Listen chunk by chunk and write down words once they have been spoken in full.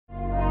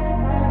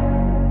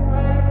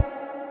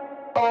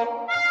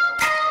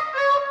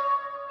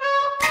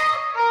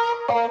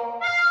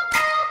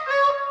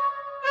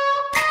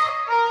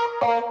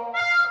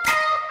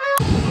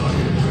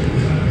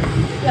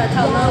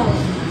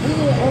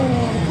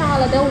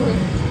doing.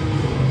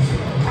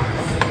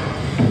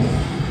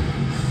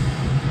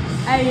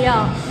 Hey,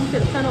 y'all, we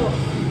should turn up.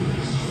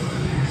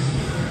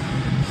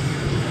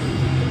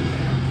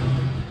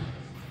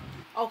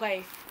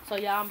 Okay, so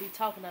y'all be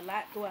talking a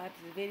lot throughout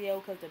this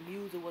video because the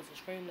music was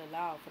extremely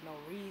loud for no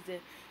reason.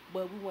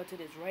 But we went to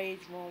this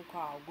rage room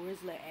called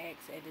Grizzly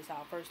Axe, and this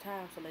our first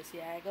time, so let's see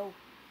how it go.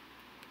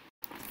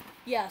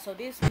 Yeah, so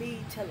this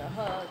me telling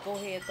her, go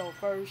ahead and throw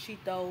first. She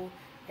throw,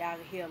 y'all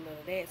can hear a little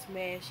of that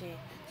smashing.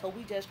 So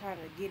we just trying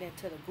to get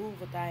into the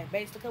groove of thing,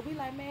 basically, because we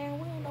like, man,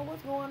 we don't know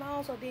what's going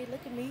on. So then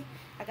look at me,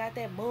 I got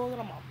that mug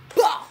and I'm a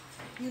bah!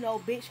 You know,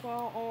 bitch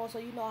strong on, so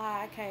you know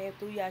how I came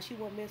through. Yeah, she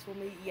wouldn't mess with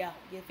me. Yeah,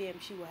 you feel me?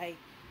 She would hate.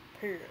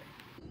 Period.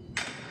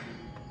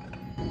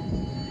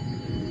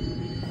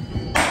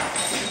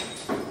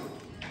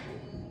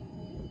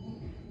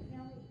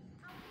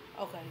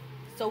 Okay,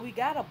 so we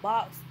got a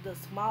box, the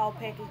small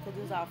package, because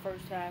this is our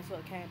first time, so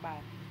it came by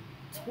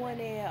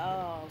 20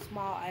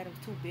 small items,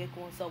 2 big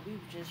ones. So we were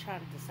just trying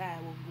to decide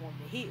what we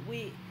wanted to hit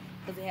with,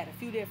 because it had a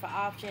few different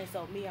options.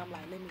 So me, I'm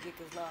like, let me get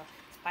this little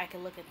spiky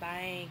looking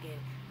thing, and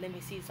let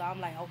me see. So I'm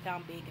like, okay,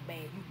 I'm big and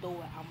bad. You throw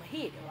it, I'ma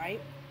hit it, right?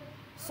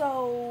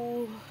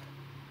 So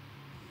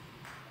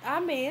I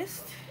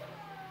missed.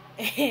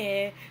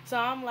 And so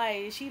I'm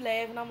like, she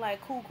laughing. I'm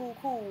like, cool, cool,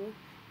 cool.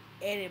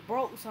 And it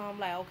broke, so I'm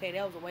like, okay,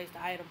 that was a waste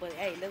of item. But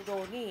hey, let's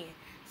go again.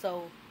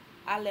 So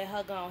I let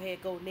her go ahead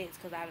and go next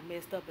because I done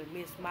messed up and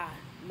missed my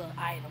little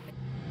item.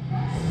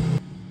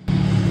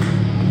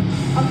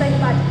 I'm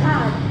thinking about the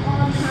time. All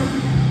the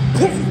time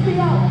pisses me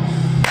off.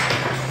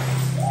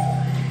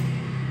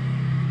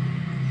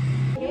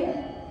 Yeah.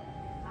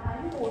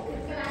 You know what?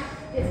 Can I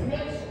just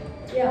make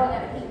sure? Yeah. I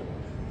gotta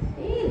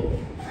eat.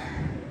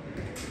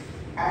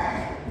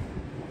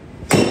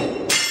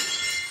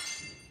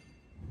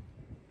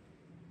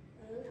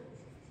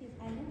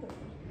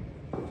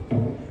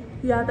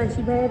 Y'all think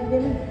she mad at me?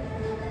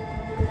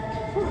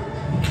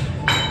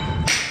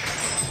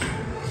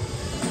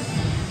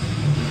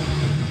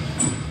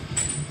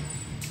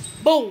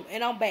 Boom,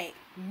 and I'm back.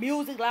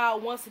 Music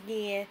loud once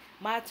again.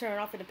 My turn.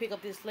 I'm finna pick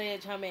up this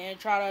sledgehammer and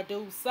try to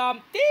do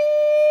something.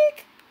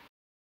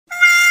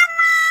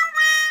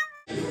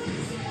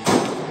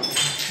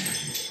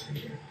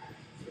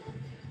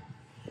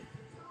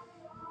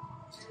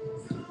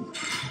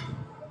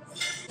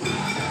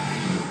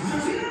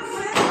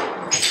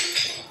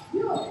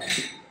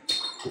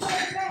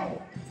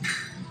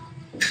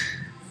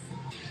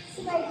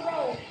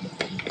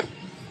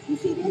 You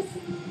see this?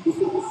 You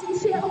see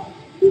this seashell?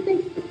 You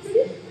think you can see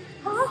it?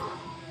 Huh?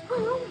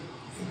 Huh?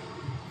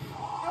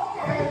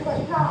 Okay, but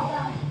calm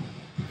down.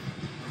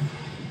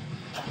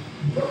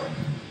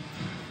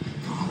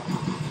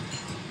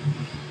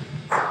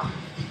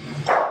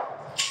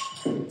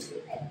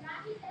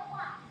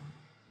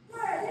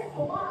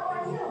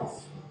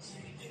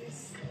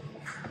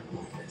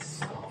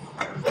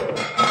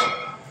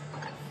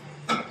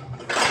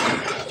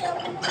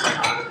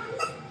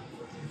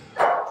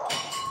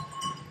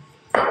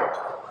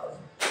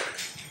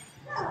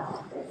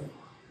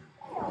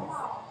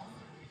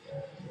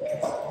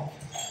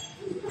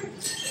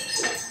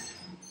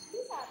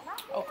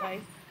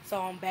 Okay,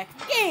 so I'm back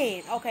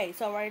again. Okay,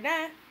 so right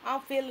now,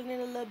 I'm feeling it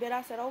a little bit.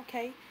 I said,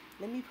 okay,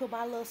 let me put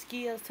my little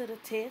skills to the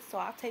test. So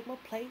I take my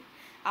plate,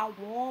 I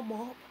warm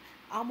up.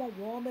 I'm going to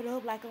warm it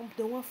up like I'm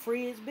doing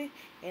frisbee,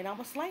 and I'm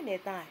going to sling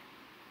that thing.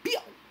 Pew!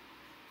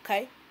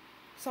 Okay,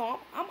 so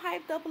I'm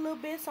hyped up a little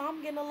bit, so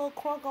I'm getting a little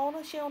crunk on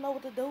her. She don't know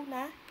what to do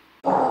now.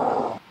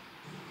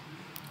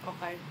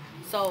 Okay,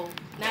 so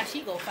now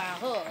she go find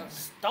her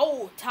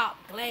stove top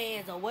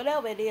glass or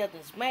whatever it is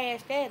and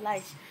smash that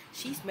like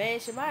she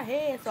smashing my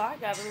head. So I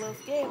got a little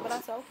scared, but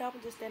I said, okay, I'm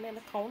just standing in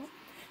the corner.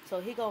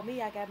 So here go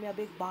me, I got me a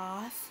big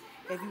vase.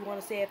 If you want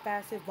to say it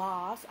fancy,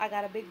 vase. I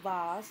got a big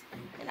vase.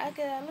 And I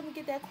got, let me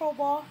get that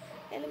crowbar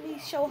and let me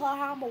show her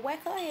how I'm going to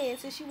whack her head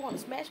since she want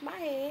to smash my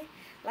head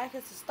like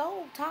it's a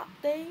stove top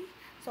thing.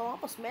 So I'm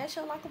going to smash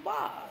her like a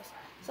vase.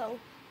 So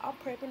I'm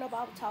prepping up.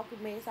 I was talking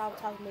mess.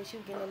 She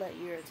was getting a little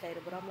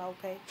irritated, but I'm like,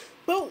 okay.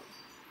 Boom!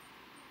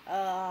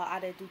 I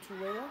didn't do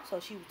too well, so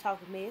she was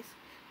talking mess.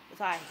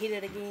 So I hit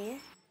it again.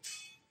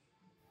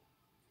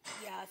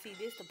 Y'all see,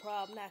 this the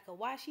problem now, because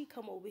why she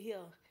come over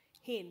here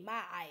hitting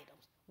my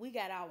items? We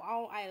got our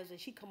own items, and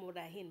she come over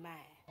there hitting mine.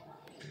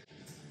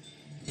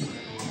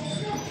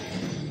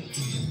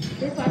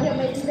 This right here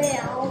make you bad.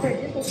 I don't care.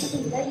 This what she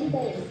do. Make you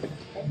bad.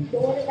 Let you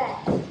doing it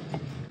back.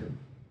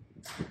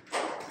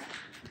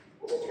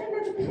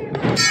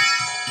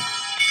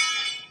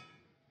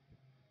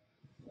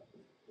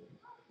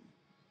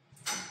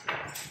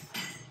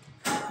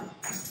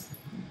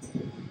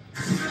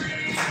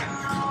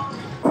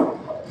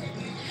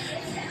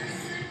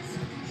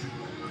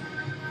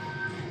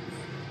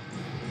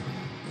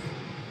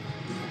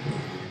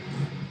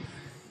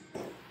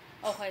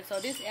 Okay, so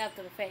this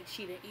after the fact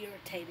she done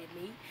irritated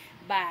me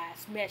by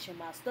smashing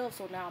my stuff.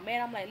 So now,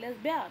 man, I'm like, let's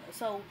battle.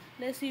 So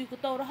let's see who can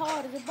throw the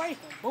hardest and break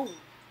them. Boom.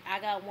 I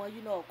got one,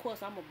 you know, of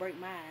course I'm going to break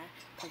mine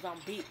because I'm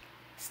big,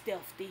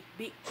 stealthy,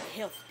 big,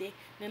 hefty.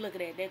 Then look at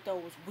that. That throw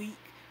was weak.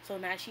 So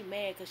now she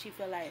mad because she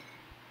feel like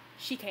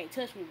she can't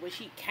touch me, but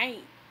she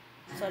can't.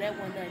 So that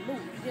wasn't nothing new. You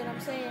get what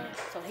I'm saying?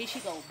 So here she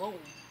go, boom.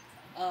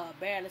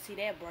 Barely see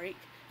that break.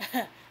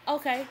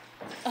 Okay.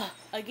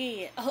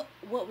 Again.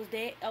 What was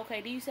that?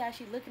 Okay, do you see how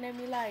she looking at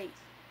me like,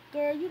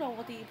 girl, you don't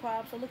want these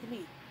problems, so look at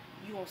me.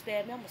 You gonna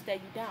stab me, I'm gonna stab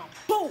you down.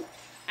 Boom!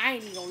 I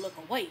ain't even gonna look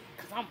away,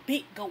 because I'm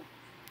big goat.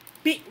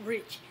 Big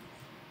rich.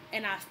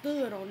 And I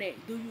stood on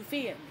that. Do you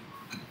feel me?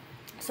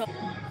 So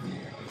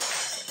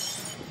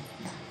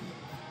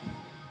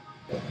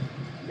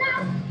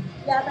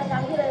y'all think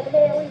I'm good at the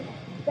head with you?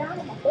 Down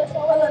in my butt.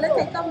 So let's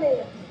take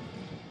thumbnail.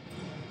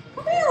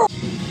 Come here.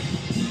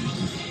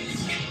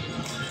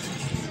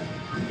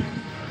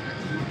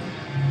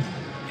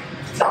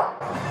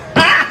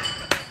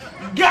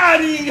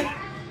 Got him!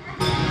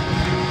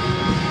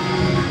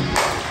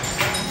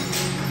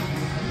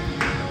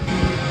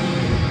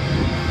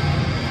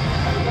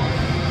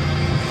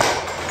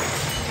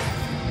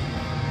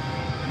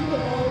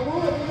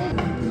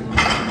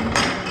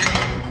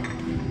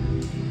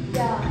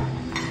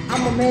 I'm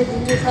gonna measure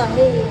with her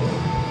head.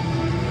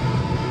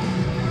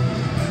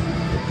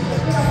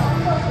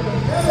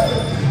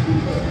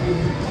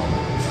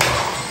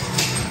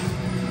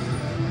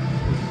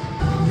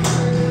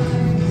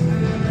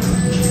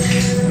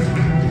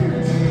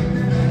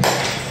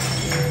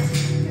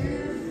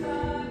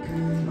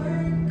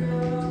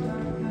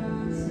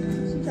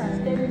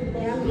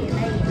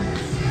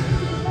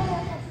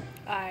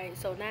 Alright,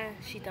 so now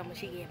she told me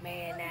she get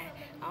mad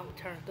now. I'm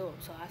turned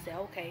up. So I said,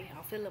 okay,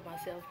 I'm feeling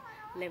myself.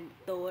 Let me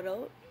throw it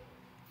up.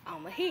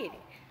 I'ma hit it.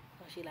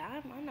 So she like,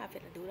 I'm not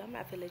finna do it. I'm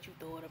not finna let you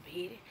throw it up and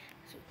hit it.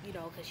 So, you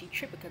know, because she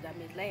tripping because I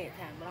missed last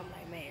time. But I'm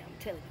like, man, I'm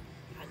telling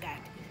you, I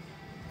got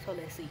this. So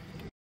let's see.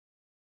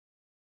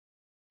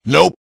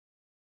 Nope.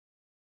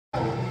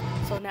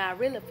 So now I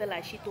really feel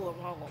like she threw it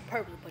wrong on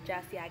purpose. But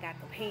y'all see I got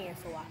them hands,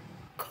 so I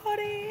caught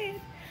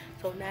it.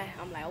 So now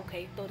I'm like,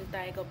 okay, throw this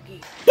thing up again.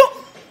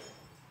 Boom!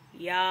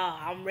 Yeah,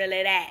 I'm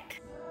really that.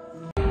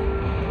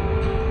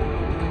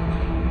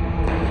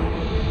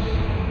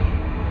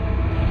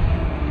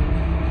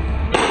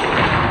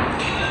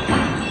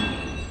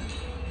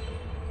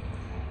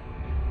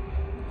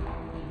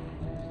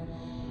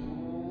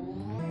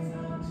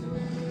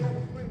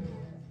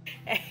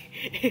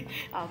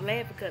 I'm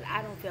laughing because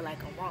I don't feel like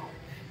I'm wrong.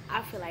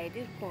 I feel like at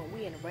this point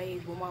we in a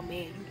rage with my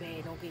man, you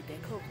mad, don't get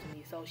that close to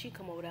me. So she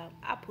come over there,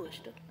 I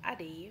pushed her. I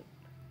did.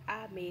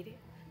 I admit it.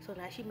 So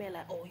now she mad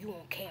like, oh, you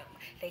on camera.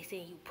 They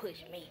saying you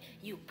push me.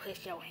 You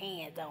push your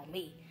hands on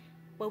me.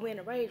 But we're in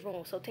the rage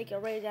room, so take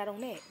your rage out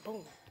on that.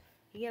 Boom.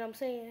 You know what I'm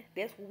saying?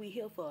 That's what we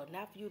here for,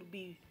 not for you to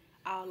be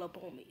all up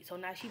on me. So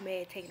now she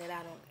mad taking it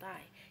out on the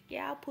thing.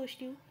 Yeah, I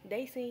pushed you.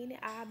 They seen it.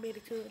 I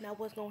admitted to it. Now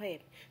what's gonna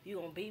happen? You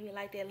gonna beat me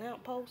like that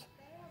lamp post?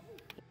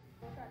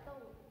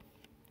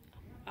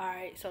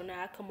 Alright, so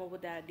now I come up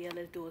with the idea,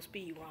 let's do a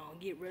speed round.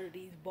 Get rid of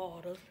these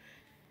borders.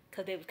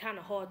 Because they was kind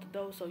of hard to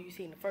throw, so you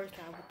seen the first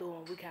time we threw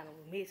them, we kind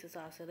of missed it. So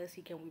I said, let's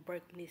see, can we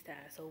break them this time?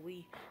 So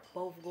we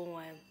both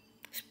going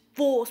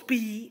full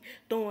speed,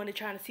 throwing and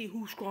trying to see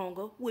who's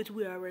stronger, which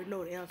we already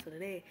know the answer to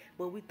that.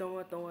 But we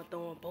throwing,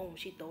 boom,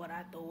 she throw it,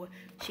 I throw it.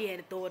 She had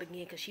to throw it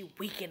again because she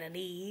weak in her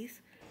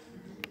knees.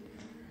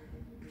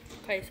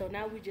 Okay, so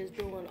now we just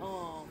doing,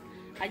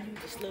 I use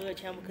the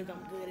sledgehammer because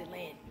I'm good at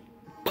landing.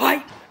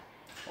 Pipe!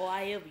 Or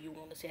however you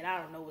want to say it.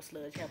 I don't know what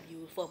sledgehammer you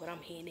use for, but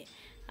I'm hitting it.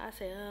 I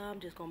said, I'm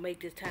just going to make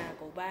this time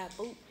go by.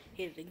 Boop.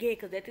 Hit it again.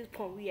 Because at this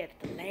point, we at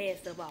the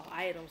last of our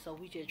items. So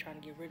we just trying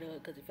to get rid of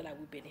it because it feel like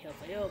we've been here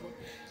forever.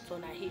 So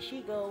now here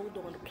she go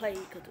doing the play.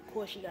 Because of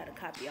course she got a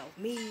copy off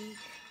me.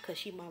 Because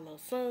she my little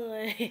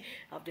son.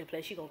 Off that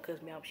play. She going to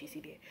cuss me out if she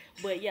see that.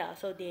 But yeah,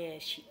 so then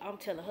I'm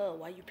telling her,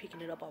 why you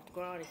picking it up off the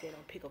ground? And said,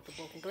 don't pick up the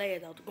broken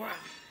glass off the ground.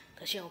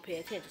 Because she don't pay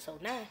attention. So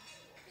now,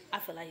 I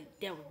feel like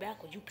that was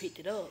backwards. You picked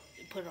it up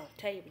and put it on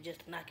the table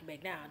just to knock it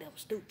back down. That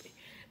was stupid.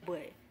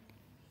 But,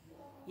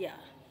 yeah.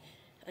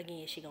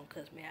 Again, she gonna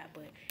cuss me out,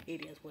 but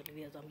it is what it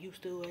is. I'm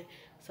used to it.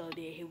 So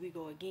then here we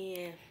go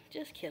again.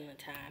 Just killing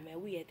time,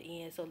 man. We at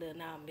the end, so then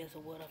now I'm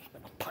messing with her.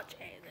 I'm gonna punch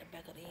her ass at the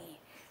back of the head.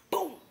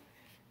 Boom!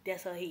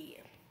 That's her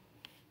head.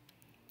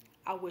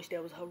 I wish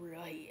that was her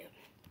real head.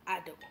 I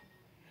do.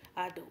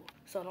 I do.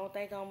 So don't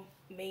think I'm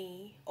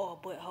mean or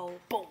a butthole.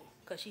 Boom!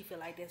 Because she feel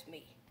like that's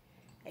me.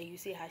 And you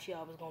see how she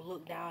always gonna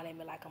look down at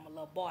me like I'm a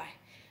little boy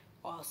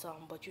or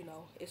something. But you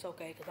know, it's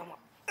okay because I'm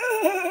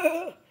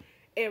a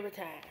every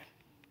time.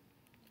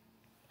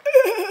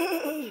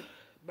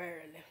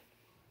 Barely.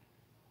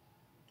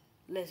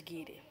 Let's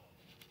get it.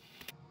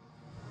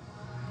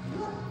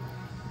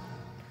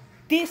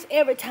 This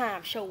every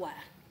time show why.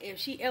 If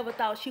she ever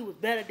thought she was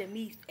better than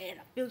me at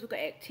a physical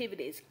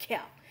activity, it's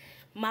cap.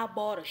 My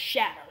border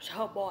shatters.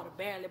 Her border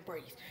barely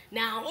breaks.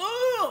 Now,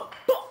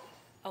 boom!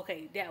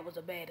 Okay, that was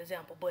a bad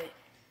example, but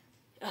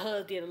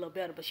hers did a little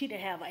better, but she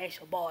didn't have an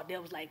actual bar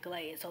that was like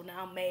glass. So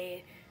now I'm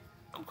mad.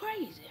 I'm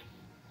crazy.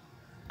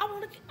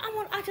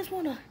 I just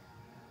wanna.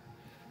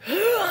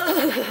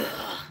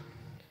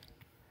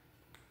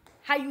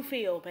 How you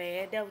feel,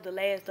 man? That was the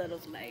last of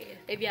those last.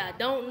 If y'all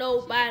don't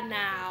know by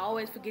now, I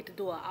always forget to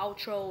do an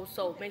outro.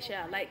 So make sure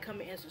y'all like,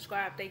 comment, and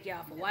subscribe. Thank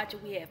y'all for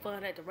watching. We had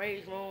fun at the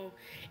Rage Room.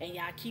 And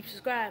y'all keep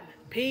subscribing.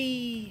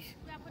 Peace.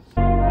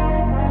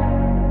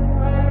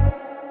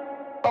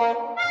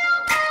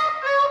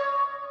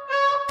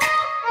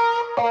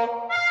 Oh.